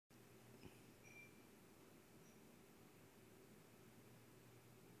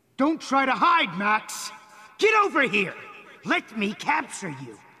Don't try to hide, Max! Get over here! Let me capture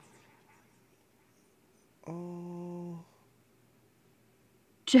you! Oh...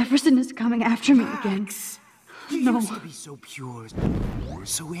 Jefferson is coming after me again. Max, you No. used to be so pure,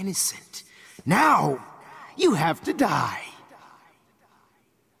 so innocent. Now, you have to die.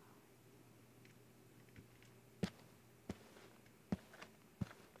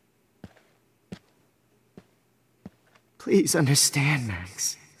 Please understand,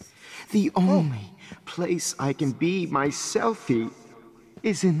 Max. The only place I can be myself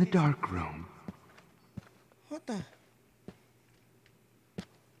is in the dark room. What the...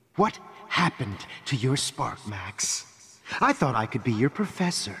 What happened to your spark, Max? I thought I could be your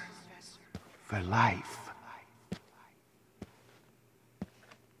professor. For life.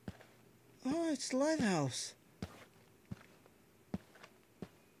 Oh, it's the lighthouse.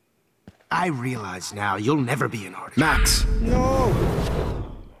 I realize now you'll never be an artist. Max! No!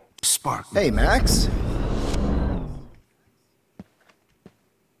 Spark. Hey, Max.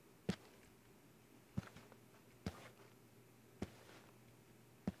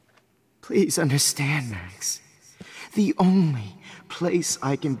 Please understand, Max. The only place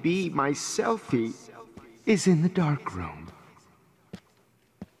I can be myself is in the dark room.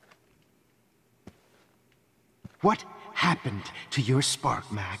 What happened to your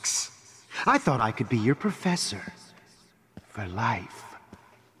spark, Max? I thought I could be your professor. For life.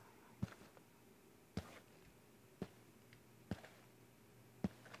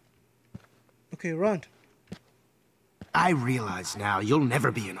 Okay, run. I realize now you'll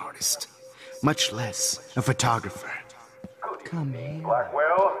never be an artist. Much less a photographer. Come here.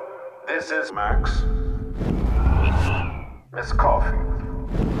 Blackwell, this is Max. Miss Coffee.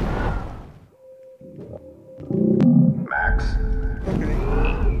 Max. Okay.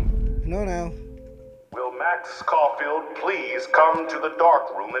 No, now. Will Max Caulfield please come to the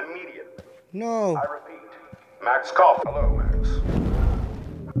dark room immediately? No. I repeat, Max Caulfield. Hello, Max.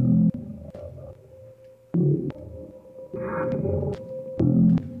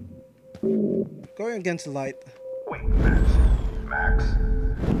 Going against the light. Wait, Max. Max.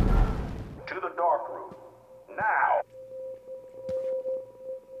 To the dark room. Now.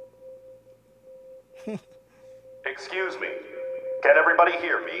 Excuse me. Can everybody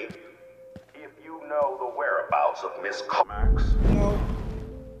hear me? If you know the whereabouts of Miss Max. No.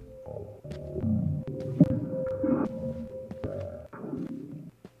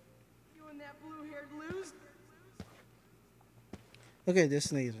 You and that blue-haired loser? Okay,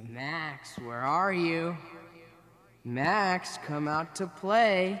 this Nathan. Max, where are you? Max, come out to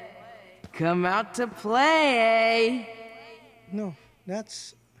play. Come out to play, eh? No,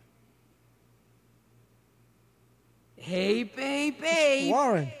 that's... Hey, babe, babe.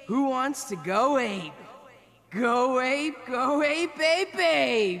 Warren. Who wants to go ape? Go ape, babe,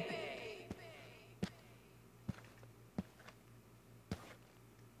 babe.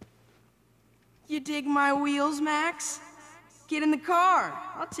 You dig my wheels, Max? Get in the car.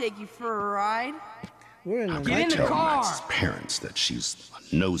 I'll take you for a ride. We're in the Get in night. the Tell car. Max's parents that she's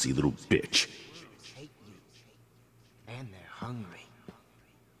a nosy little bitch. Hate you. And they're hungry.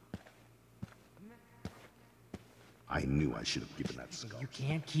 I knew I should have given that skull. You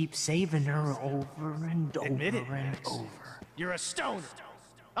can't keep saving her over and over Admit it, and Max. over. You're a stoner,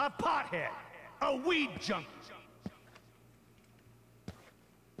 a pothead, a weed junkie.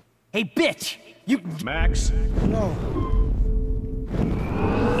 Hey, bitch! You... Max, No.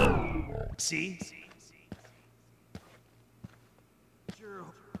 see?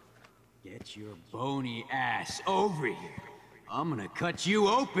 Get your bony ass over here. I'm gonna cut you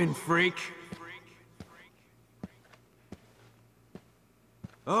open, freak.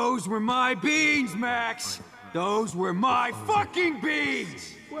 Those were my beans, Max. Those were my fucking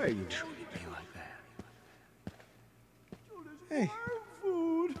beans. Why are you treating me like that? Hey.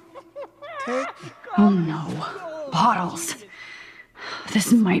 Take... Oh no. Bottles.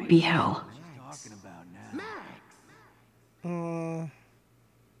 This might be hell. Talking about now.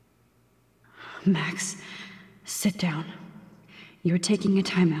 Max, sit down. You're taking a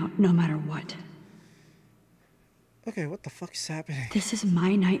timeout no matter what. Okay, what the fuck is happening? This is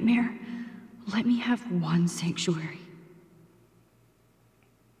my nightmare. Let me have one sanctuary.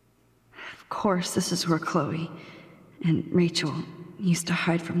 Of course, this is where Chloe and Rachel used to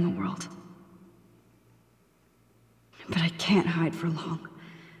hide from the world. But I can't hide for long.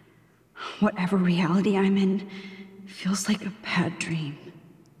 Whatever reality I'm in feels like a bad dream.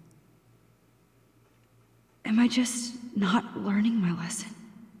 Am I just not learning my lesson?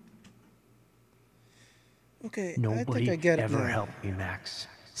 Okay, Nobody I think I get it ever now. helped me, Max.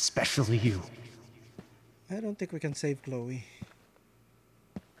 Especially you. I don't think we can save Chloe.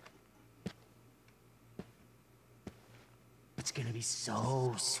 It's gonna be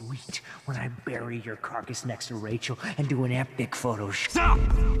so sweet when I bury your carcass next to Rachel and do an epic photo shoot. Stop!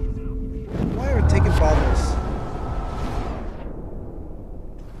 Why are we taking bottles?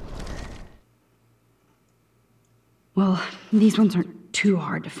 Well, these ones aren't too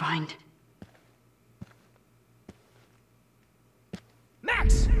hard to find.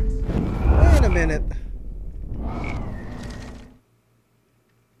 Max! Wait a minute.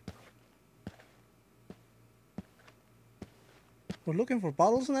 We're looking for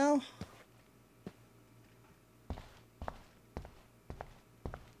bottles now?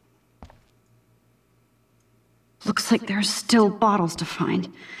 Looks like there's still bottles to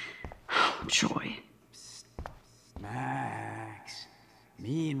find. Oh, joy. Max,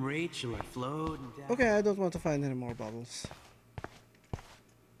 me and Rachel are floating down. Okay, I don't want to find any more bottles.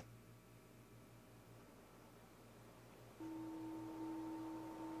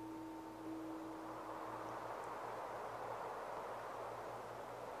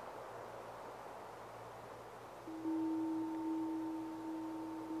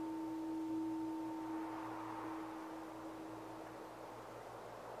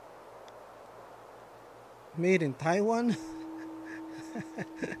 Made in Taiwan?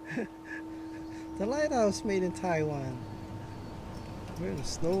 The lighthouse made in Taiwan. Where's the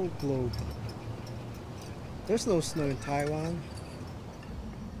snow globe? There's no snow in Taiwan.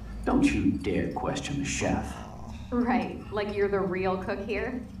 Don't you dare question the chef. Right, like you're the real cook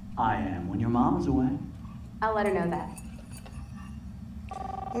here? I am when your mom is away. I'll let her know that.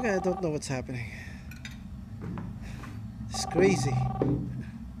 Okay, I don't know what's happening. It's crazy.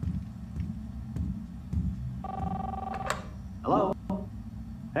 Hello?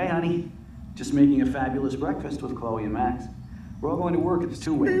 Hey, honey. Just making a fabulous breakfast with Chloe and Max. We're all going to work at the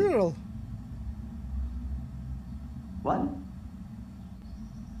two-way. Girl. What?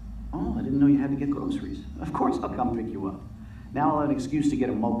 Oh, I didn't know you had to get groceries. Of course I'll come pick you up. Now I'll have an excuse to get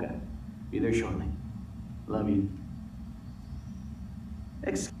a mocha. Be there shortly. Love you.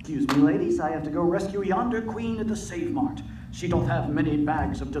 Excuse me, ladies. I have to go rescue yonder queen at the Save Mart. She doth have many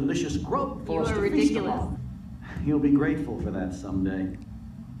bags of delicious grub for us to feast upon. You'll be grateful for that someday.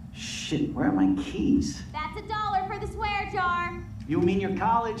 Shit, where are my keys? That's $1 for the swear jar. You mean your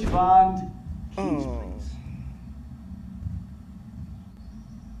college fund? Keys, Oh. please.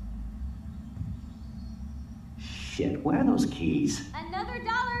 Shit, where are those keys? Another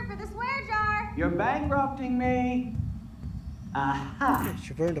 $1 for the swear jar. You're bankrupting me. Aha!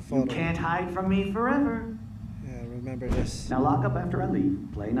 She burned the You photo. can't hide from me forever. Yeah, remember this. Now lock up after I leave.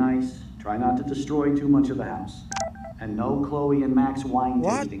 Play nice. Try not to destroy too much of the house. And no Chloe and Max wine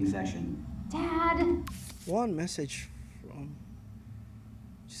What? tasting session. Dad. One message from...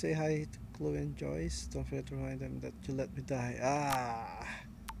 Say hi to Chloe and Joyce. Don't forget to remind them that you let me die. Ah.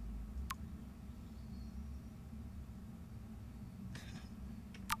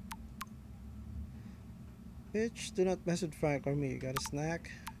 Bitch, do not mess with Frank or me. Got a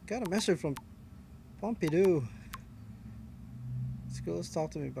snack? Got a message from Pompidou. Schools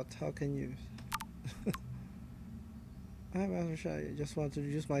talk to me, but how can you? I'm rather shy. I just want to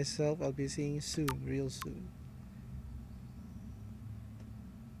introduce myself. I'll be seeing you soon, real soon.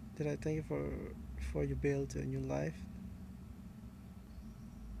 Did I thank you for you built a new life?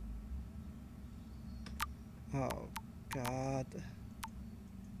 Oh God.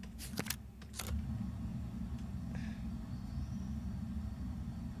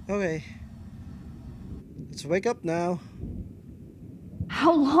 Okay. Let's wake up now.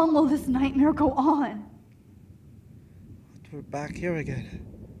 How long will this nightmare go on? We're back here again.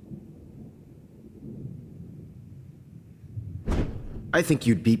 I think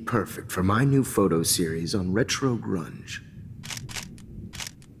you'd be perfect for my new photo series on retro grunge.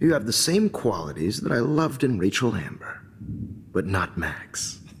 You have the same qualities that I loved in Rachel Amber, but not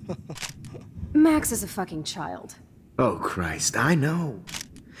Max. Max is a fucking child. Oh, Christ, I know.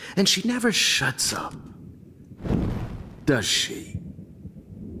 And she never shuts up. Does she?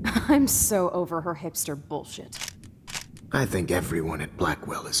 I'm so over her hipster bullshit. I think everyone at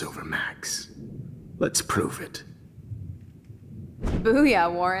Blackwell is over Max. Let's prove it.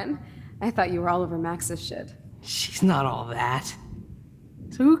 Booyah, Warren. I thought you were all over Max's shit. She's not all that.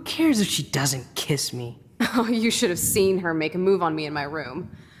 So who cares if she doesn't kiss me? Oh, you should have seen her make a move on me in my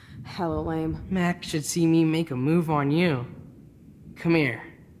room. Hella lame. Max should see me make a move on you. Come here.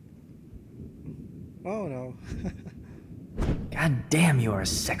 Oh no. God damn, you are a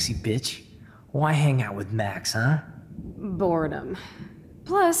sexy bitch. Why hang out with Max, huh? Boredom.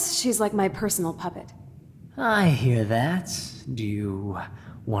 Plus, she's like my personal puppet. I hear that. Do you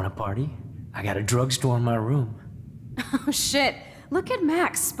want a party? I got a drugstore in my room. Oh shit. Look at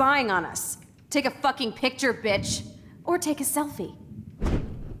Max spying on us. Take a fucking picture, bitch. Or take a selfie.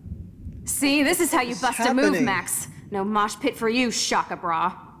 See, this is how you bust a move, Max. No mosh pit for you, Shaka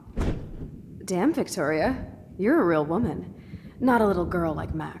Bra. Damn, Victoria. You're a real woman. Not a little girl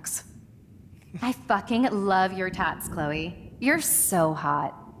like Max. I fucking love your tats, Chloe. You're so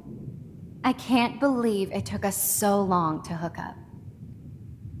hot. I can't believe it took us so long to hook up.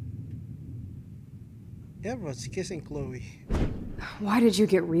 Everyone's kissing Chloe. Why did you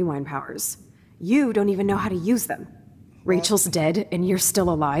get rewind powers? You don't even know how to use them. Rachel's dead and you're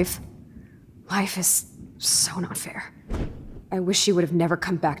still alive. Life is so not fair. I wish she would have never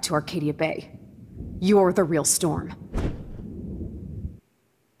come back to Arcadia Bay. You're the real Storm.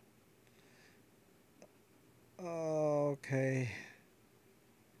 Okay.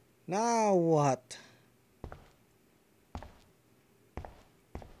 Now what?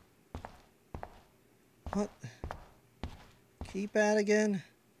 What? Keypad again?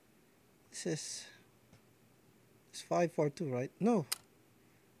 It's 542, right? No.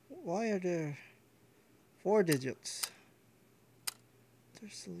 Why are there 4 digits?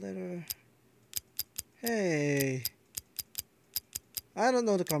 There's a letter. Hey. I don't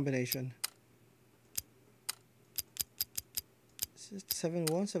know the combination. Is it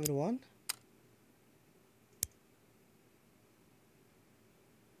 7171?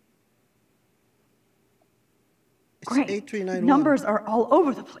 It's Great. 8391. Numbers are all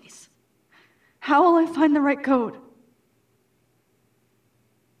over the place. How will I find the right code?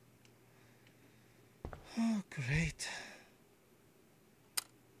 Oh, great.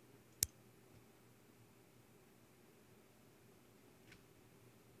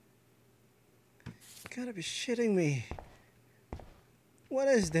 You gotta be shitting me. What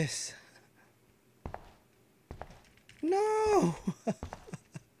is this? No!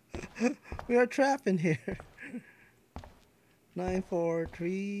 We are trapped in here.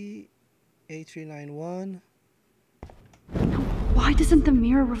 9438391. Why doesn't the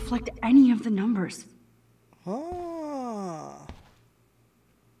mirror reflect any of the numbers? Ah.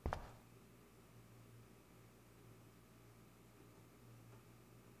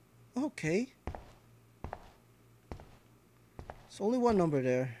 Okay. There's only one number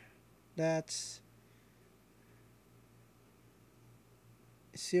there. That's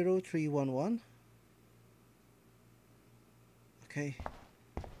 0311. Okay.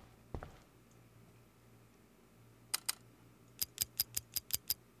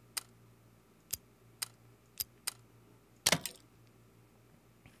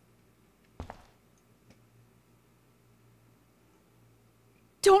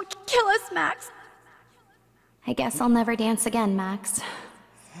 Don't kill us, Max! I guess I'll never dance again, Max.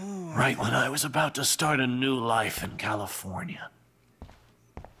 Right when I was about to start a new life in California.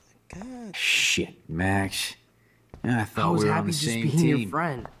 God. Shit, Max. I I thought was we were on happy the just same being team. your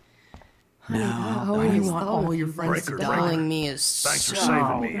friend. No, Why do you want all your friends Breaker, telling me is Thanks for so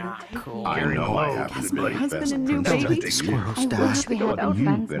saving me. not cool? I know I have to be husband best and new friends baby? with Squirrel you. staff. Wish we had But old you've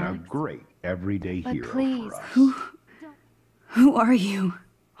friends, been a Max. great everyday But hero please. for us. Who are you?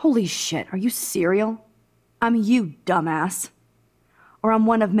 Holy shit, are you serial? I'm you, dumbass. Or I'm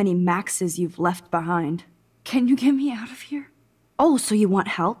one of many Maxes you've left behind. Can you get me out of here? Oh, so you want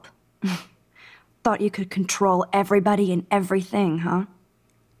help? Thought you could control everybody and everything, huh?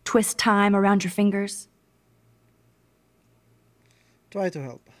 Twist time around your fingers? Try to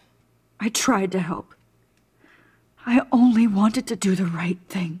help. I tried to help. I only wanted to do the right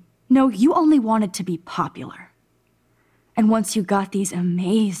thing. No, you only wanted to be popular. And once you got these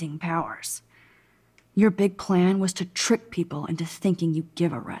amazing powers, your big plan was to trick people into thinking you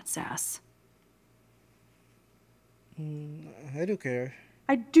give a rat's ass. I do care.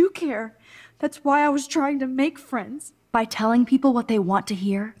 I do care. That's why I was trying to make friends. By telling people what they want to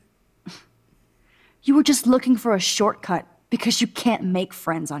hear? You were just looking for a shortcut because you can't make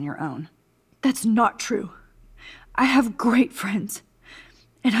friends on your own. That's not true. I have great friends,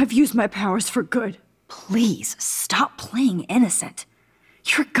 and I've used my powers for good. Please, stop playing innocent.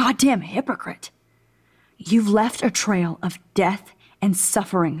 You're a goddamn hypocrite. You've left a trail of death and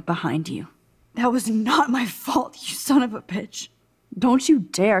suffering behind you. That was not my fault, you son of a bitch. Don't you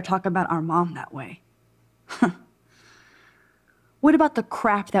dare talk about our mom that way. What about the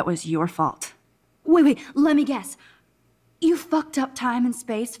crap that was your fault? Wait, let me guess. You fucked up time and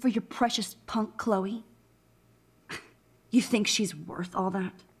space for your precious punk Chloe? You think she's worth all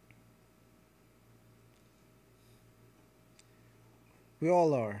that? We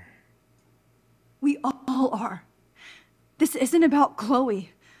all are. We all are. This isn't about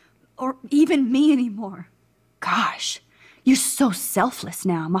Chloe, or even me anymore. Gosh, you're so selfless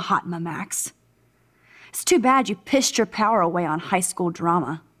now, Mahatma Max. It's too bad you pissed your power away on high school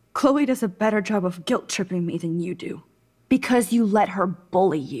drama. Chloe does a better job of guilt-tripping me than you do. Because you let her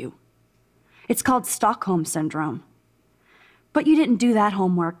bully you. It's called Stockholm Syndrome. But you didn't do that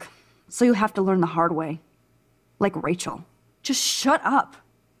homework, so you have to learn the hard way. Like Rachel. Just shut up.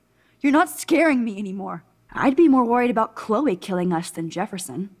 You're not scaring me anymore. I'd be more worried about Chloe killing us than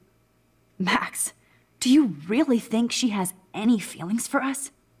Jefferson. Max, do you really think she has any feelings for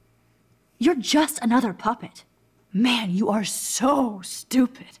us? You're just another puppet. Man, you are so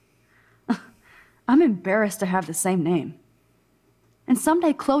stupid. I'm embarrassed to have the same name. And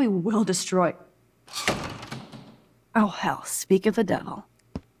someday Chloe will destroy... Oh hell, speak of the devil.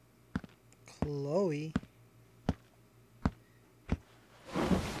 Chloe?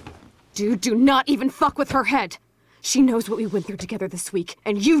 Dude, do not even fuck with her head. She knows what we went through together this week,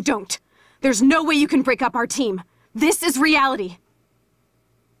 and you don't. There's no way you can break up our team. This is reality.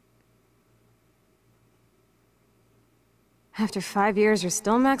 After 5 years, you're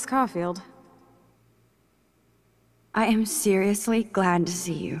still Max Caulfield. I am seriously glad to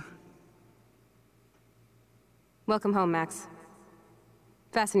see you. Welcome home, Max.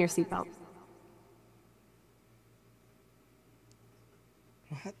 Fasten your seatbelt.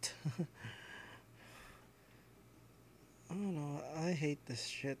 What? I don't know. I hate this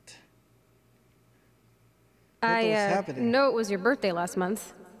shit. I know it was your birthday last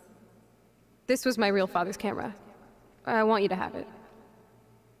month. This was my real father's camera. I want you to have it.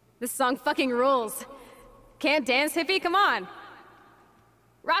 This song fucking rules. Can't dance, hippie? Come on.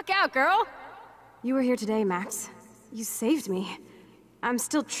 Rock out, girl. You were here today, Max. You saved me. I'm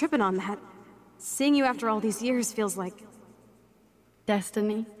still tripping on that. Seeing you after all these years feels like...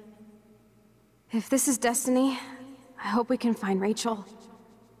 Destiny? If this is destiny, I hope we can find Rachel.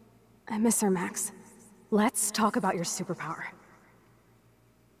 I miss her, Max. Let's talk about your superpower.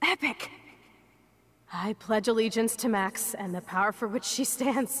 Epic! I pledge allegiance to Max and the power for which she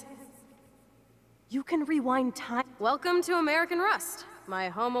stands. You can rewind time. Welcome to American Rust, my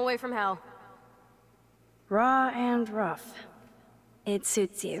home away from hell. Raw and rough. It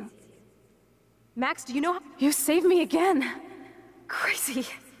suits you. Max, do you know how... You saved me again. Crazy.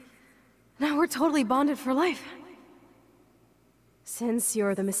 Now we're totally bonded for life. Since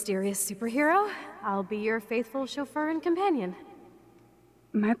you're the mysterious superhero, I'll be your faithful chauffeur and companion.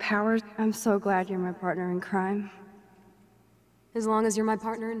 My powers... I'm so glad you're my partner in crime. As long as you're my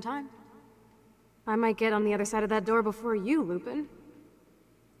partner in time. I might get on the other side of that door before you, Lupin.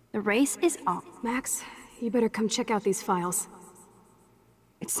 The race is on. Max, you better come check out these files.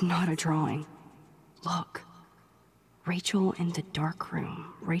 It's not a drawing. Look. Rachel in the dark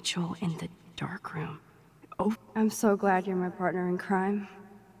room. Rachel in the dark room. Oh, I'm so glad you're my partner in crime.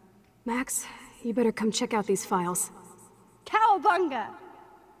 Max, you better come check out these files. Cowabunga!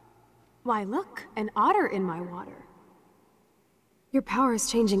 Why, look, an otter in my water. Your power is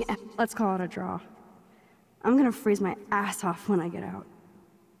changing. Let's call it a draw. I'm gonna freeze my ass off when I get out.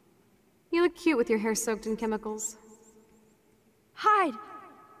 You look cute with your hair soaked in chemicals. Hide!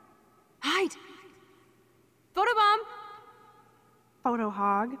 Hide! Photobomb! Photo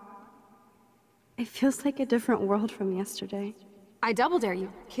hog. It feels like a different world from yesterday. I double dare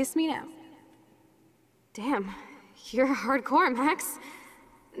you. Kiss me now. Damn, you're hardcore, Max.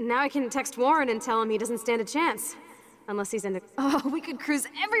 Now I can text Warren and tell him he doesn't stand a chance. Unless he's into... Oh, we could cruise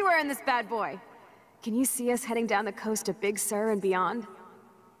everywhere in this bad boy. Can you see us heading down the coast to Big Sur and beyond?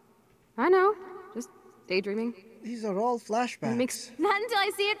 I know, just daydreaming. These are all flashbacks. Not until I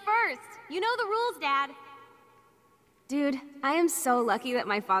see it first. You know the rules, Dad. Dude, I am so lucky that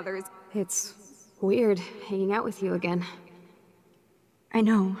my father is... It's weird hanging out with you again. I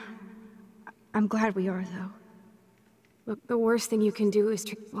know. I'm glad we are, though. Look, the worst thing you can do is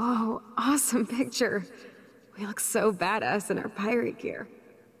Whoa, awesome picture. We look so badass in our pirate gear.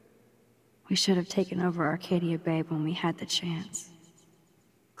 We should have taken over Arcadia Bay when we had the chance.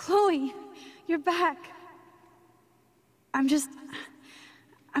 Chloe, you're back. I'm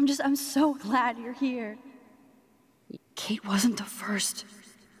so glad you're here. Kate wasn't the first.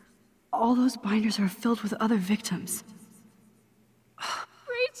 All those binders are filled with other victims.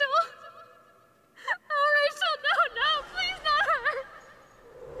 Rachel! Oh, Rachel, no, please not her!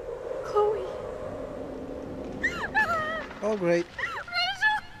 Chloe! Oh, great. Rachel!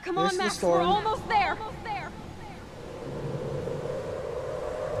 Come There's on, the Max, storm. we're almost there.